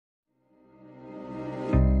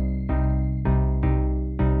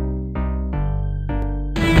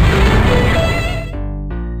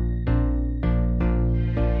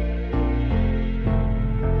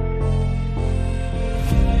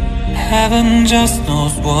Heaven just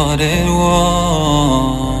knows what it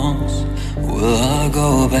wants. Will I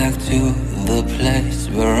go back to the place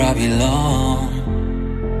where I belong?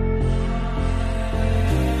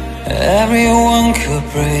 Everyone could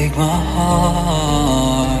break my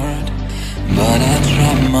heart, but I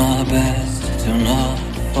try my best to not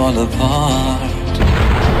fall apart.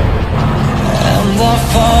 And I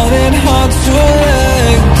found it hard to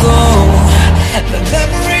let go. The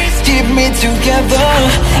memories keep me together.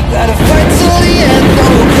 Gotta fight till the end, no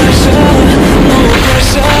pressure, no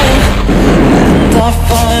pressure. And I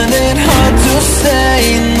find it hard to say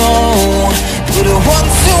no to the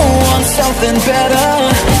ones who want something better,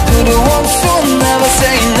 to the ones who never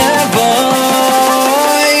say never.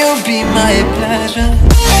 You'll be my pleasure.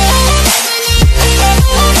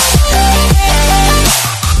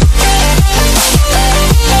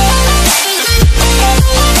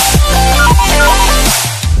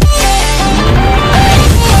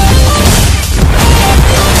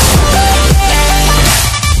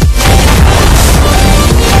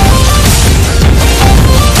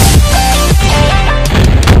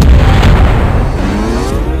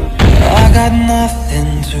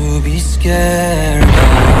 Nothing to be scared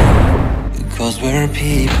of, because where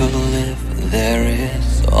people live, there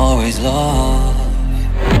is always love.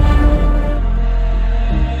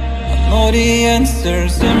 I know the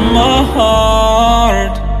answers in my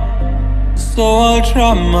heart, so I'll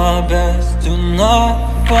try my best to not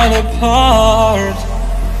fall apart.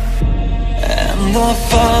 And I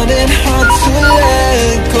found it hard to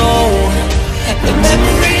let go. The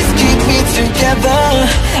memories keep me together.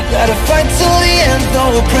 Gotta fight till the end, no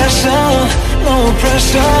pressure, no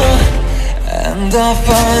pressure. And I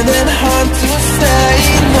find it hard to say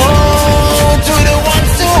no to the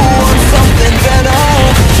ones who want something better,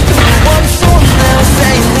 to the ones who never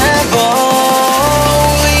say never.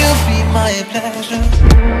 Will you be my pleasure?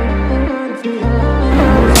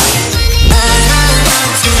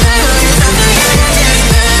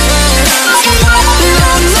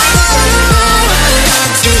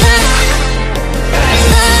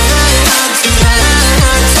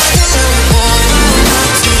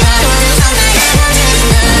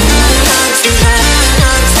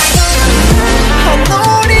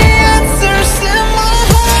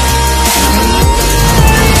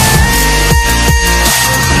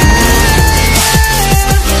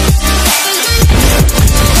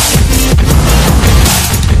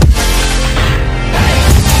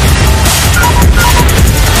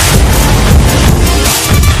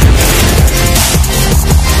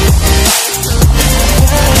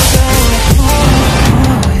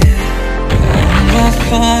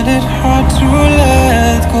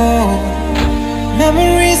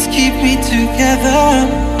 Memories keep me together.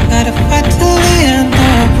 Gotta fight till the end,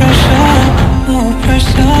 no pressure, no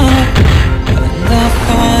pressure. And I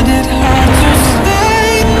find it hard to say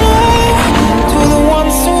no to the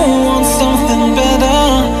ones who want something better,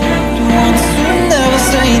 the ones who never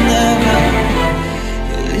say never.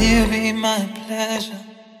 Will you be my pleasure?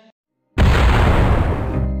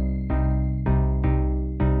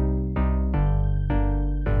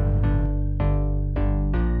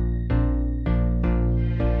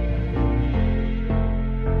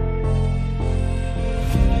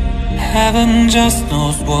 Heaven just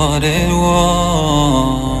knows what it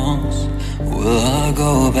wants. Will I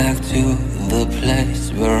go back to the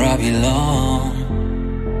place where I belong?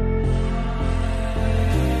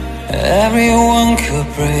 Everyone could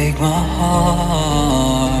break my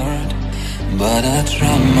heart, but I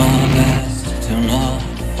try my best to not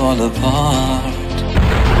fall apart.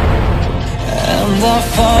 And I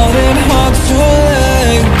found it hard to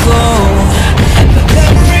let go. The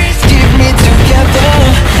memories keep me together.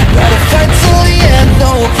 Gotta fight till the end,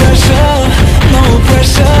 no pressure, no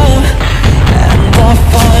pressure. And I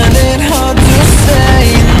find it hard to say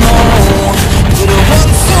no to the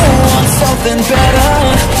ones who want something better,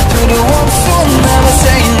 to the ones who never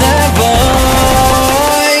say never.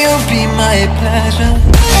 You'll be my pleasure.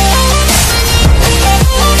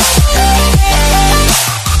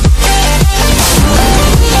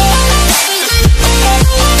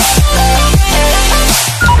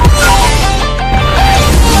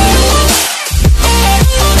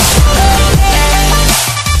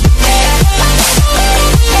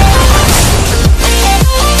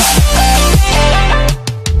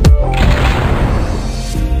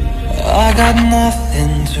 I got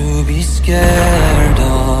nothing to be scared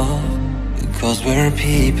of, because where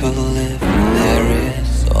people live, there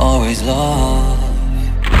is always love.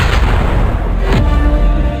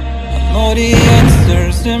 I know the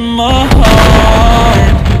answers in my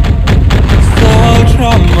heart, so I'll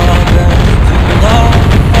try my